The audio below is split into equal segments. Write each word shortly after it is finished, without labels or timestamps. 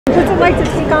What's it like to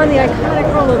take on the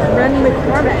iconic role of Ren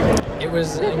McCormick? It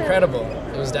was incredible.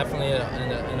 It was definitely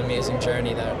an amazing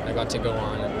journey that I got to go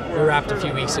on. We wrapped a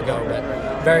few weeks ago, but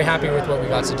very happy with what we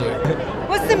got to do.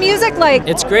 What's the music like?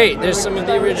 It's great. There's some of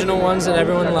the original ones that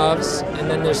everyone loves, and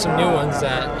then there's some new ones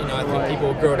that I think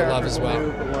people will grow to love as well.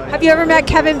 Have you ever met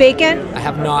Kevin Bacon? I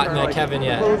have not met Kevin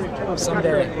yet.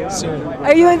 Someday, soon.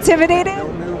 Are you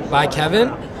intimidated? By Kevin?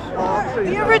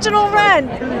 The original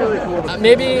Ren.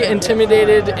 Maybe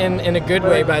intimidated in a good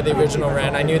way by the original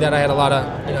Ren. I knew that I had a lot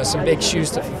of, some big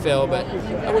shoes to fulfill, but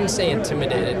I wouldn't say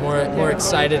intimidated. More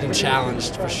excited and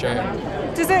challenged for sure.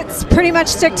 Does it pretty much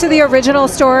stick to the original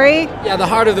story? Yeah, the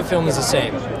heart of the film is the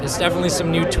same. There's definitely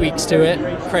some new tweaks to it.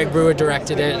 Craig Brewer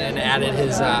directed it and added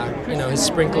his, his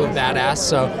sprinkle of badass.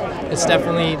 So it's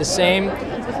definitely the same,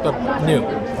 but new.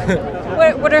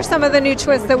 What are some of the new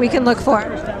twists that we can look for?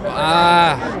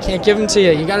 Can't give them to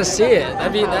you. You got to see it.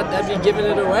 That'd be giving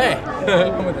it away.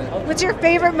 What's your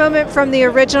favorite moment from the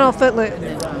original Footloose?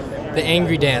 The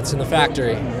angry dance in the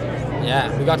factory.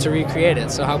 Yeah, we got to recreate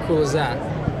it. So how cool is that?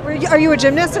 Are you a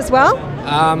gymnast as well?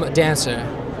 A dancer.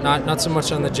 Not so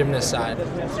much on the gymnast side.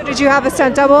 So did you have a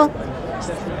stunt double?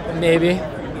 Maybe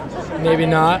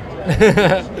not.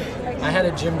 I had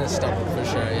a gymnast double for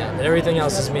sure. Yeah, but everything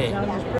else is me.